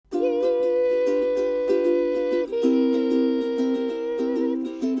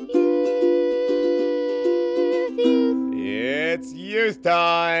Youth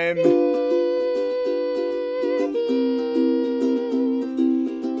time!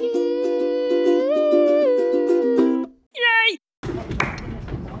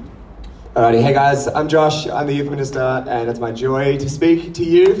 Alrighty, hey guys, I'm Josh, I'm the Youth Minister, and it's my joy to speak to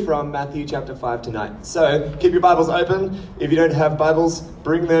you from Matthew chapter 5 tonight. So, keep your Bibles open. If you don't have Bibles,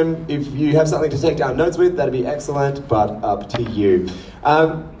 bring them. If you have something to take down notes with, that'd be excellent, but up to you.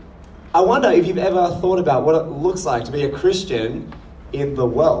 I wonder if you've ever thought about what it looks like to be a Christian in the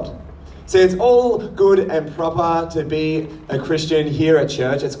world. So it's all good and proper to be a Christian here at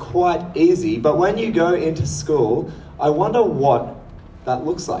church. It's quite easy, but when you go into school, I wonder what that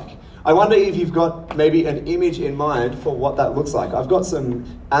looks like. I wonder if you've got maybe an image in mind for what that looks like. I've got some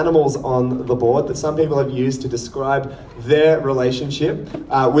animals on the board that some people have used to describe their relationship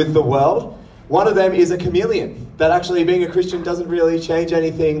with the world. One of them is a chameleon, that actually being a Christian doesn't really change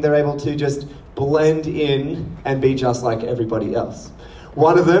anything. They're able to just blend in and be just like everybody else.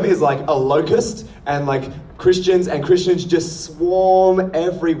 One of them is like a locust, and like Christians just swarm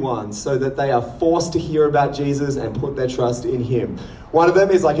everyone so that they are forced to hear about Jesus and put their trust in him. One of them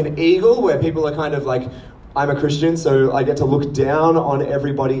is like an eagle, where people are kind of like, I'm a Christian, so I get to look down on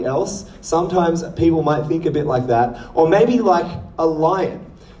everybody else. Sometimes people might think a bit like that. Or maybe like a lion,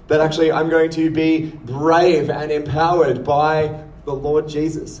 that actually I'm going to be brave and empowered by the Lord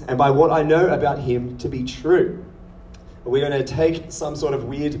Jesus and by what I know about him to be true. We're going to take some sort of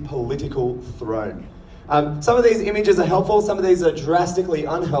weird political throne. Some of these images are helpful, some of these are drastically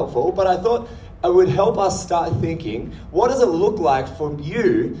unhelpful, but I thought it would help us start thinking, what does it look like for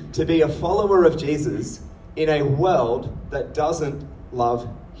you to be a follower of Jesus in a world that doesn't love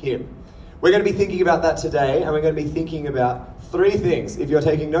him? We're going to be thinking about that today, and we're going to be thinking about three things. If you're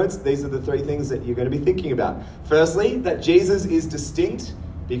taking notes, these are the three things that you're going to be thinking about. Firstly, that Jesus is distinct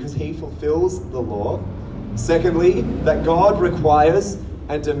because he fulfills the law. Secondly, that God requires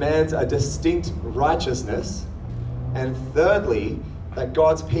and demands a distinct righteousness. And thirdly, that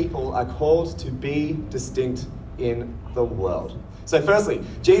God's people are called to be distinct in the world. So firstly,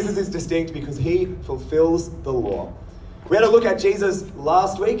 Jesus is distinct because he fulfills the law. We had a look at Jesus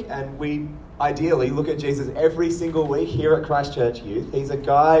last week, and we ideally look at Jesus every single week here at Christ Church Youth. He's a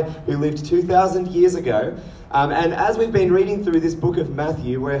guy who lived 2,000 years ago. And as we've been reading through this book of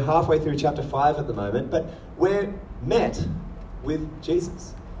Matthew, we're halfway through chapter 5 at the moment, but we're met with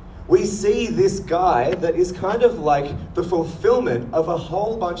Jesus. We see this guy that is kind of like the fulfillment of a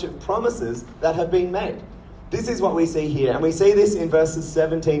whole bunch of promises that have been made. This is what we see here, and we see this in verses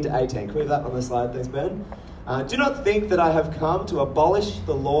 17 to 18. Can we have that on the slide, thanks, Ben? Do not think that I have come to abolish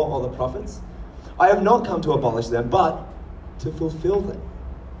the law or the prophets. I have not come to abolish them, but to fulfill them.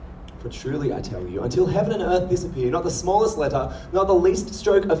 For truly I tell you, until heaven and earth disappear, not the smallest letter, not the least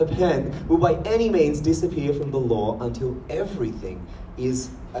stroke of a pen will by any means disappear from the law until everything is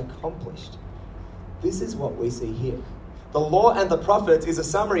accomplished. This is what we see here. The law and the prophets is a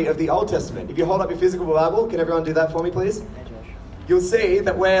summary of the Old Testament. If you hold up your physical Bible, can everyone do that for me, please? You'll see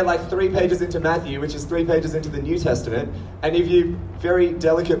that we're like 3 pages into Matthew, which is 3 pages into the New Testament. And if you very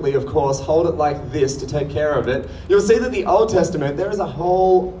delicately, of course, hold it like this to take care of it, you'll see that the Old Testament, there is a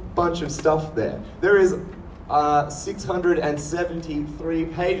whole bunch of stuff there. There is 673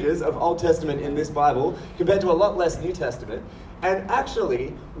 pages of Old Testament in this Bible, compared to a lot less New Testament. And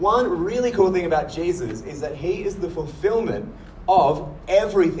actually, one really cool thing about Jesus is that he is the fulfillment of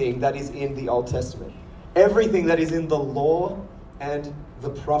everything that is in the Old Testament. Everything that is in the law and the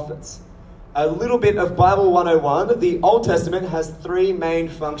prophets. A little bit of Bible 101. The Old Testament has 3 main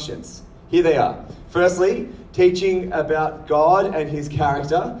functions. Here they are. Firstly, teaching about God and his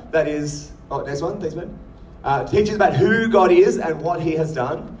character. That is, next one, thanks, man. Teaches about who God is and what he has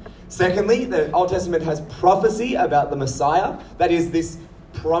done. Secondly, the Old Testament has prophecy about the Messiah. That is, these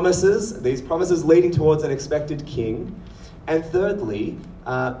promises leading towards an expected king. And thirdly,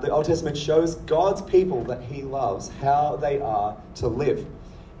 the Old Testament shows God's people that he loves, how they are to live.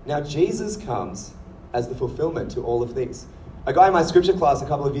 Now, Jesus comes as the fulfillment to all of these. A guy in my scripture class a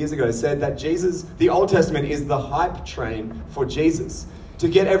couple of years ago said that the Old Testament is the hype train for Jesus, to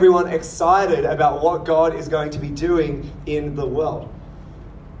get everyone excited about what God is going to be doing in the world.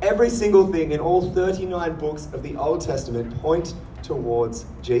 Every single thing in all 39 books of the Old Testament point towards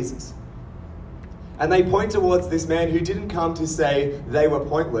Jesus. And they point towards this man who didn't come to say they were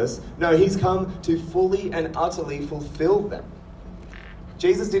pointless. No, he's come to fully and utterly fulfill them.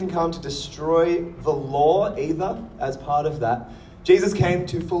 Jesus didn't come to destroy the law either as part of that. Jesus came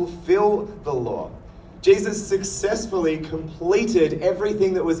to fulfill the law. Jesus successfully completed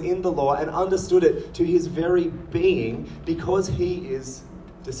everything that was in the law and understood it to his very being because he is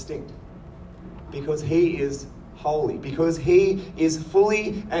distinct, because he is holy, because he is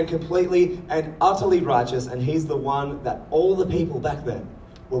fully and completely and utterly righteous, and he's the one that all the people back then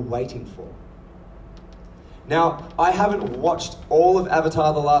were waiting for. Now, I haven't watched all of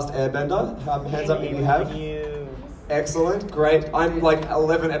Avatar: The Last Airbender. Hands up if you have. Excellent, great. I'm like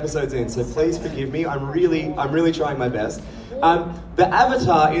 11 episodes in, so please forgive me. I'm really trying my best. The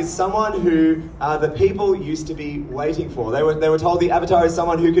Avatar is someone who the people used to be waiting for. They were told the Avatar is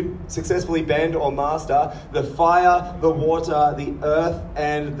someone who could successfully bend or master the fire, the water, the earth,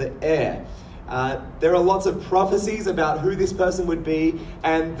 and the air. There are lots of prophecies about who this person would be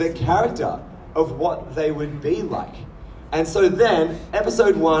and the character of what they would be like. And so then,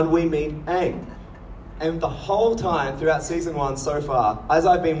 episode 1, we meet Aang. And the whole time throughout season 1 so far, as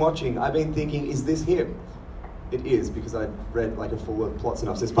I've been watching, I've been thinking, is this him? It is, because I read like a full plot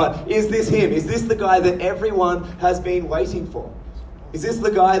synopsis. But is this him? Is this the guy that everyone has been waiting for? Is this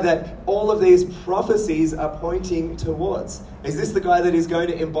the guy that all of these prophecies are pointing towards? Is this the guy that is going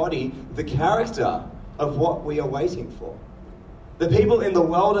to embody the character of what we are waiting for? The people in the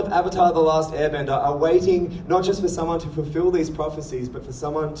world of Avatar: The Last Airbender are waiting not just for someone to fulfill these prophecies, but for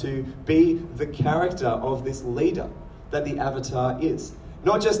someone to be the character of this leader that the Avatar is.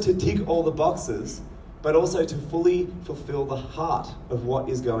 Not just to tick all the boxes, but also to fully fulfill the heart of what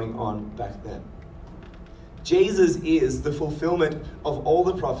is going on back then. Jesus is the fulfillment of all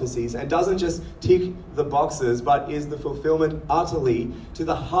the prophecies and doesn't just tick the boxes, but is the fulfillment utterly to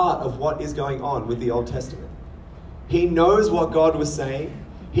the heart of what is going on with the Old Testament. He knows what God was saying,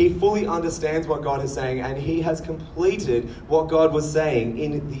 he fully understands what God is saying, and he has completed what God was saying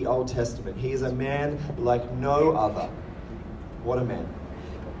in the Old Testament. He is a man like no other. What a man.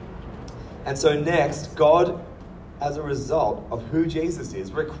 And so next, God, as a result of who Jesus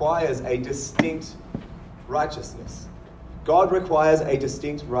is, requires a distinct righteousness. God requires a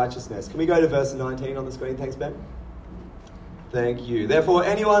distinct righteousness. Can we go to verse 19 on the screen? Thanks, Ben. Thank you. Therefore,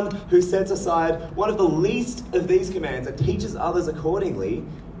 anyone who sets aside one of the least of these commands and teaches others accordingly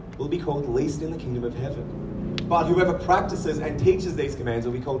will be called least in the kingdom of heaven. But whoever practices and teaches these commands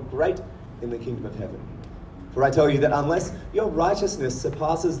will be called great in the kingdom of heaven. For I tell you that unless your righteousness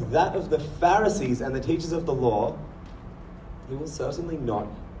surpasses that of the Pharisees and the teachers of the law, you will certainly not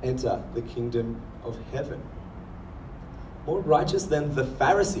enter the kingdom of heaven. More righteous than the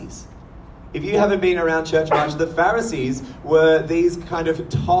Pharisees. If you haven't been around church much, the Pharisees were these kind of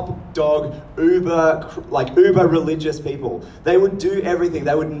top dog, uber religious people. They would do everything.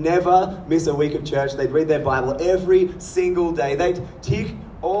 They would never miss a week of church. They'd read their Bible every single day. They'd tick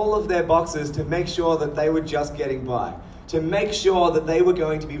all of their boxes to make sure that they were just getting by, to make sure that they were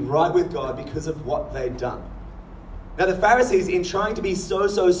going to be right with God because of what they'd done. Now the Pharisees, in trying to be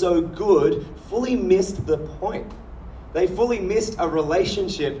so good, fully missed the point. They fully missed a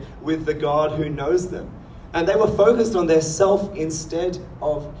relationship with the God who knows them. And they were focused on their self instead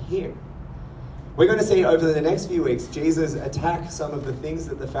of him. We're going to see over the next few weeks Jesus attack some of the things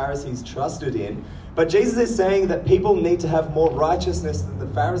that the Pharisees trusted in. But Jesus is saying that people need to have more righteousness than the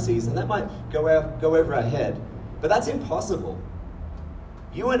Pharisees. And that might go over our head. But that's impossible.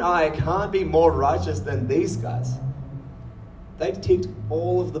 You and I can't be more righteous than these guys. They'd ticked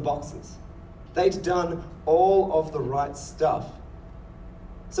all of the boxes. They'd done all of the right stuff.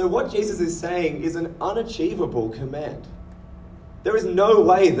 So what Jesus is saying is an unachievable command. There is no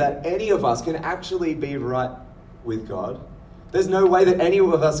way that any of us can actually be right with God. There's no way that any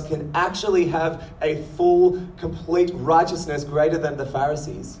of us can actually have a full, complete righteousness greater than the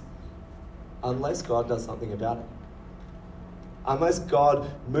Pharisees, unless God does something about it. Unless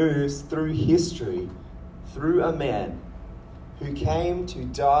God moves through history, through a man who came to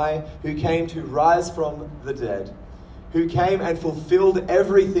die, who came to rise from the dead, who came and fulfilled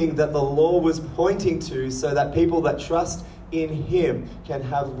everything that the law was pointing to so that people that trust in him can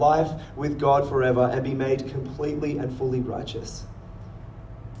have life with God forever and be made completely and fully righteous.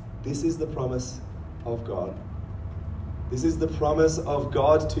 This is the promise of God. This is the promise of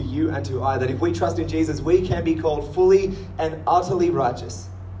God to you and to I, that if we trust in Jesus, we can be called fully and utterly righteous.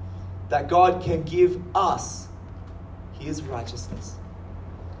 That God can give us his righteousness.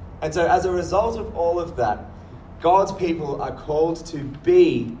 And so as a result of all of that, God's people are called to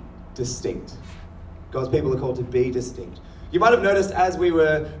be distinct. God's people are called to be distinct. You might have noticed as we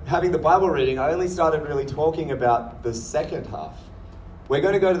were having the Bible reading, I only started really talking about the second half. We're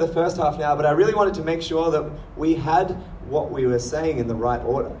going to go to the first half now, but I really wanted to make sure that we had what we were saying in the right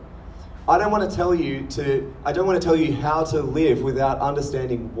order. I don't want to tell you how to live without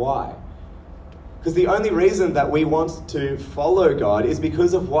understanding why. Because the only reason that we want to follow God is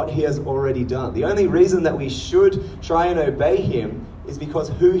because of what he has already done. The only reason that we should try and obey him is because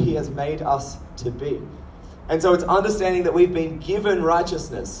who he has made us to be. And so it's understanding that we've been given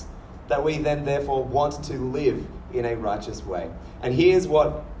righteousness, that we then therefore want to live in a righteous way. And here's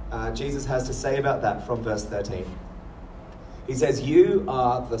what Jesus has to say about that from verse 13. He says, "You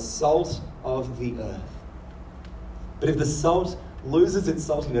are the salt of the earth. But if the salt loses its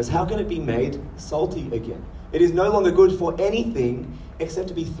saltiness, how can it be made salty again? It is no longer good for anything except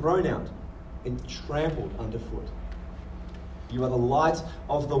to be thrown out and trampled underfoot. You are the light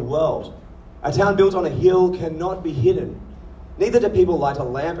of the world. A town built on a hill cannot be hidden. Neither do people light a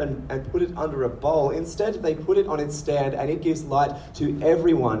lamp and put it under a bowl. Instead, they put it on its stand, and it gives light to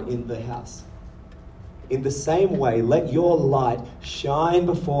everyone in the house. In the same way, let your light shine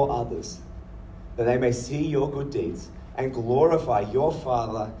before others, that they may see your good deeds and glorify your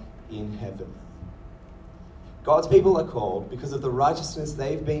Father in heaven." God's people are called, because of the righteousness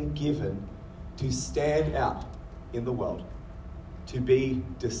they've been given, to stand out in the world, to be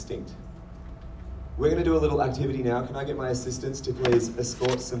distinct. We're going to do a little activity now. Can I get my assistants to please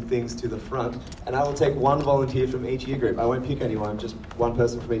escort some things to the front? And I will take one volunteer from each year group. I won't pick anyone, just one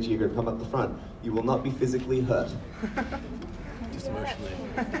person from each year group. Come up the front. You will not be physically hurt. Just emotionally.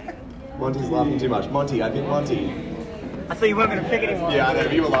 Monty's laughing too much. Monty, I picked Monty. I thought you weren't going to pick anyone. Yeah, I know,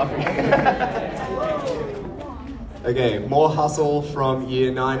 you were laughing. Okay, more hustle from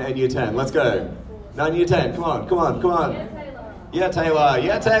year 9 and year 10. Let's go. 9, year 10. Come on, come on, come on. Yeah, Taylor.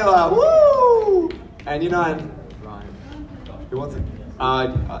 Yeah, Taylor. Woo! And year 9. Ryan. Who wants it?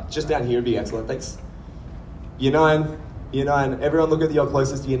 Just down here would be excellent. Thanks. Year 9. Year 9. Everyone look at your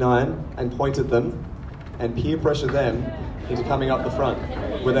closest year 9 and point at them and peer pressure them into coming up the front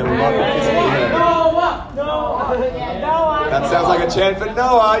where they will not be physically hurt. Noah! Noah! That sounds like a chant for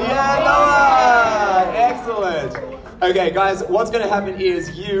Noah. Yeah, Noah! Excellent. Okay, guys, what's going to happen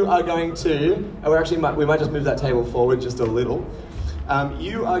is you are going to, we might just move that table forward just a little.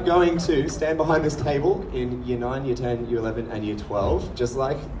 You are going to stand behind this table in year 9, year 10, year 11, and year 12, just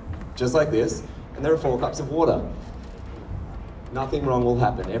like this. And there are 4 cups of water. Nothing wrong will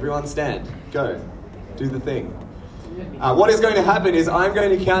happen. Everyone stand. Go. Do the thing. What is going to happen is I'm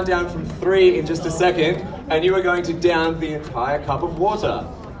going to count down from 3 in just a second, and you are going to down the entire cup of water.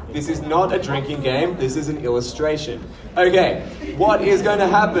 This is not a drinking game, this is an illustration. Okay, what is going to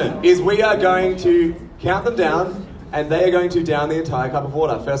happen is we are going to count them down, and they are going to down the entire cup of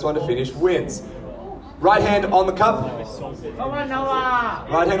water. First one to finish wins. Right hand on the cup. Come on, Noah!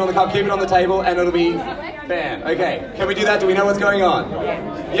 Right hand on the cup, keep it on the table, and it'll be bam. Okay, can we do that? Do we know what's going on?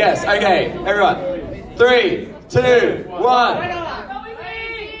 Yes, okay, everyone. 3, 2, 1.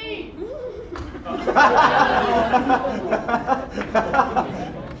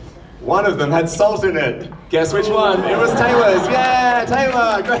 One of them had salt in it. Guess which one? It was Taylor's. Yeah,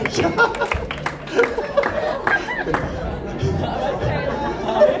 Taylor, great job.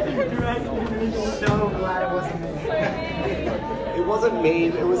 So glad it wasn't me. It wasn't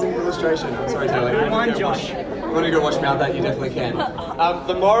mean, it was an illustration. I'm sorry, Taylor. Come on, Josh. You want to go wash me out that? You definitely can.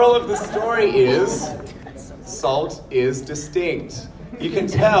 The moral of the story is salt is distinct. You can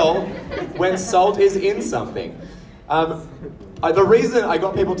tell when salt is in something. The reason I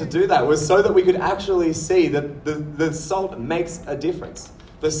got people to do that was so that we could actually see that the salt makes a difference.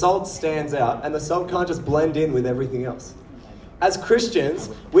 The salt stands out, and the salt can't just blend in with everything else. As Christians,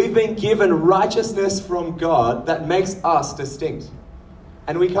 we've been given righteousness from God that makes us distinct.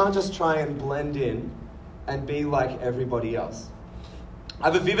 And we can't just try and blend in and be like everybody else. I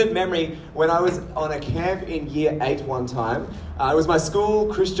have a vivid memory when I was on a camp in year 8 one time. It was my school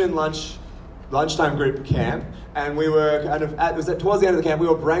Christian lunchtime group camp, and we were towards the end of the camp, we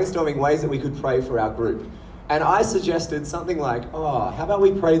were brainstorming ways that we could pray for our group. And I suggested something like, how about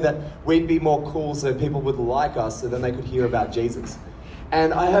we pray that we'd be more cool so people would like us so then they could hear about Jesus.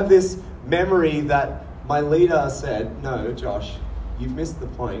 And I have this memory that my leader said, "No, Josh, you've missed the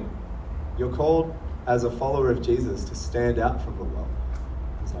point. You're called as a follower of Jesus to stand out from the world."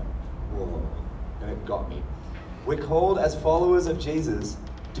 I was like, whoa, and it got me. We're called as followers of Jesus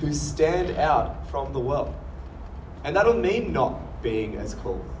to stand out from the world. And that'll mean not being as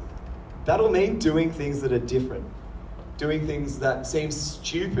cool. That'll mean doing things that are different. Doing things that seem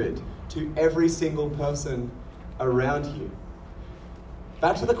stupid to every single person around you.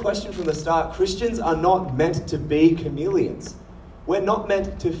 Back to the question from the start, Christians are not meant to be chameleons. We're not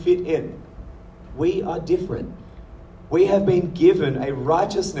meant to fit in. We are different. We have been given a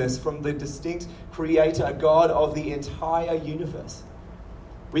righteousness from the distinct Creator, God of the entire universe.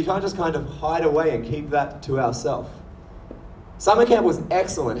 We can't just kind of hide away and keep that to ourselves. Summer camp was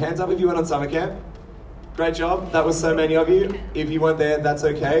excellent. Hands up if you went on summer camp. Great job. That was so many of you. If you weren't there, that's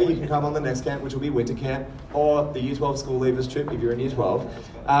okay. You can come on the next camp, which will be winter camp, or the Year 12 school leavers trip if you're in Year 12.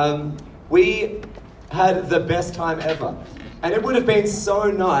 had the best time ever. And it would have been so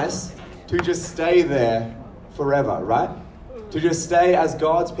nice to just stay there forever, right? To just stay as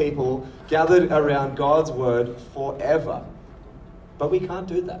God's people gathered around God's word forever. But we can't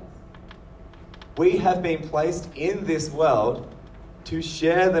do that. We have been placed in this world to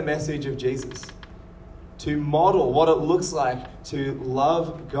share the message of Jesus, to model what it looks like to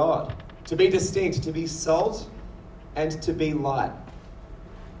love God, to be distinct, to be salt, and to be light.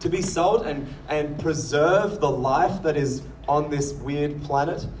 To be salt and preserve the life that is on this weird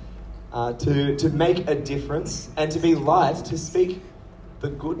planet, to make a difference, and to be light, to speak the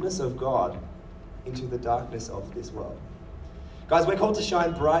goodness of God into the darkness of this world. Guys, we're called to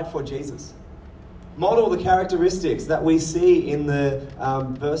shine bright for Jesus. Model the characteristics that we see in the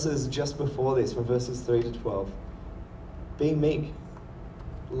verses just before this, from verses 3 to 12. Be meek.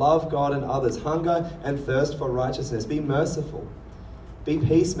 Love God and others. Hunger and thirst for righteousness. Be merciful. Be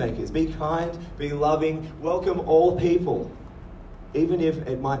peacemakers. Be kind. Be loving. Welcome all people, even if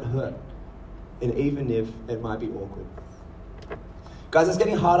it might hurt, and even if it might be awkward. Guys, it's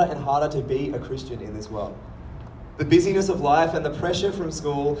getting harder and harder to be a Christian in this world. The busyness of life and the pressure from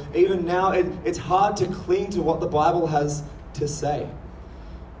school, even now, it's hard to cling to what the Bible has to say.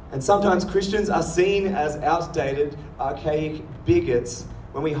 And sometimes Christians are seen as outdated, archaic bigots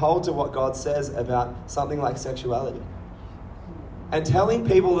when we hold to what God says about something like sexuality. And telling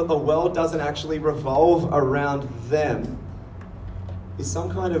people that the world doesn't actually revolve around them is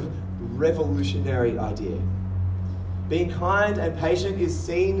some kind of revolutionary idea. Being kind and patient is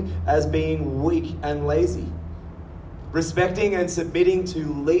seen as being weak and lazy. Respecting and submitting to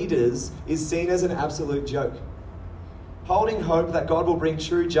leaders is seen as an absolute joke. Holding hope that God will bring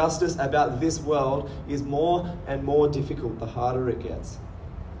true justice about this world is more and more difficult the harder it gets.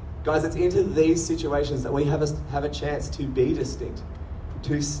 Guys, it's into these situations that we have a chance to be distinct,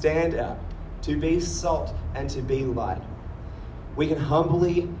 to stand out, to be salt, and to be light. We can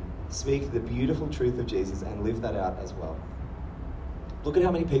humbly speak the beautiful truth of Jesus and live that out as well. Look at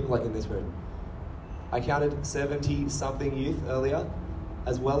how many people are in this room. I counted 70-something youth earlier,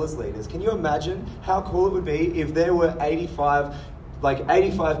 as well as leaders. Can you imagine how cool it would be if there were 85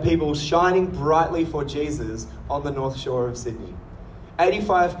 people shining brightly for Jesus on the North Shore of Sydney?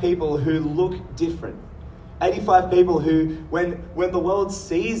 85 people who look different. 85 people who, when the world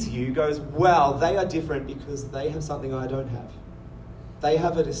sees you, goes, wow, they are different because they have something I don't have. They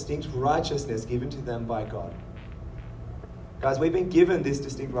have a distinct righteousness given to them by God. Guys, we've been given this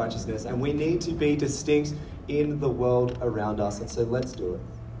distinct righteousness, and we need to be distinct in the world around us, and so let's do it.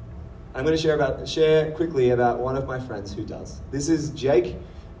 I'm going to share quickly about one of my friends who does. This is Jake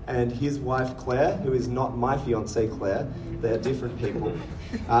and his wife Claire, who is not my fiancée Claire. They're different people.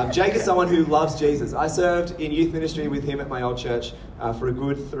 Jake is someone who loves Jesus. I served in youth ministry with him at my old church for a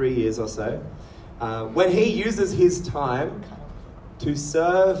good 3 years or so. When he uses his time to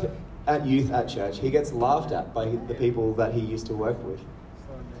serve at youth at church, he gets laughed at by the people that he used to work with.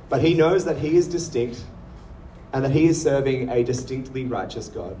 But he knows that he is distinct and that he is serving a distinctly righteous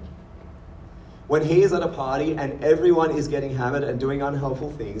God. When he is at a party and everyone is getting hammered and doing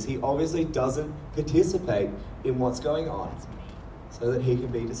unhelpful things, he obviously doesn't participate in what's going on so that he can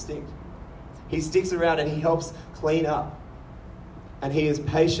be distinct. He sticks around and he helps clean up. And he is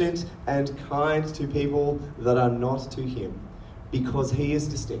patient and kind to people that are not to him because he is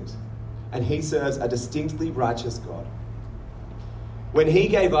distinct and he serves a distinctly righteous God. When he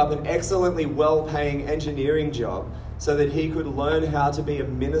gave up an excellently well-paying engineering job so that he could learn how to be a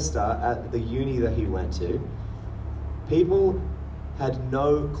minister at the uni that he went to, people had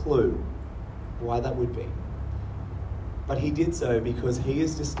no clue why that would be. But he did so because he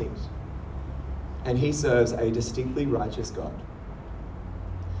is distinct and he serves a distinctly righteous God.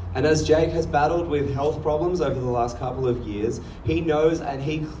 And as Jake has battled with health problems over the last couple of years, he knows and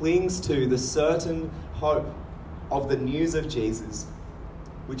he clings to the certain hope of the news of Jesus,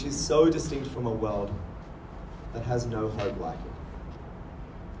 which is so distinct from a world that has no hope like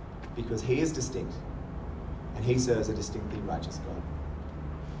it. Because he is distinct and he serves a distinctly righteous God.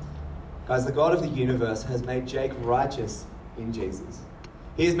 Guys, the God of the universe has made Jake righteous in Jesus.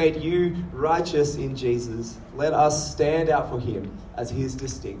 He has made you righteous in Jesus. Let us stand out for him as his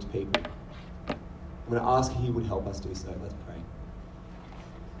distinct people. I'm going to ask he would help us do so. Let's pray.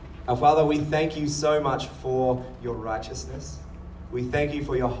 Our Father, we thank you so much for your righteousness. We thank you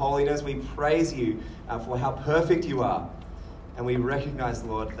for your holiness. We praise you for how perfect you are. And we recognize,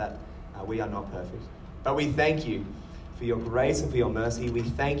 Lord, that we are not perfect. But we thank you for your grace and for your mercy. We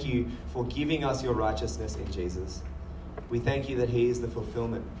thank you for giving us your righteousness in Jesus. We thank you that he is the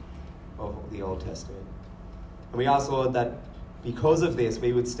fulfillment of the Old Testament. And we ask, Lord, that because of this,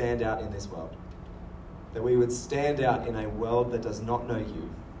 we would stand out in this world. that we would stand out in a world that does not know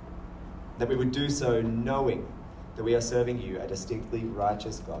you, that we would do so knowing that we are serving you, a distinctly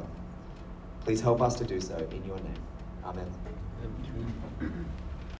righteous God. Please help us to do so in your name. Amen. Amen.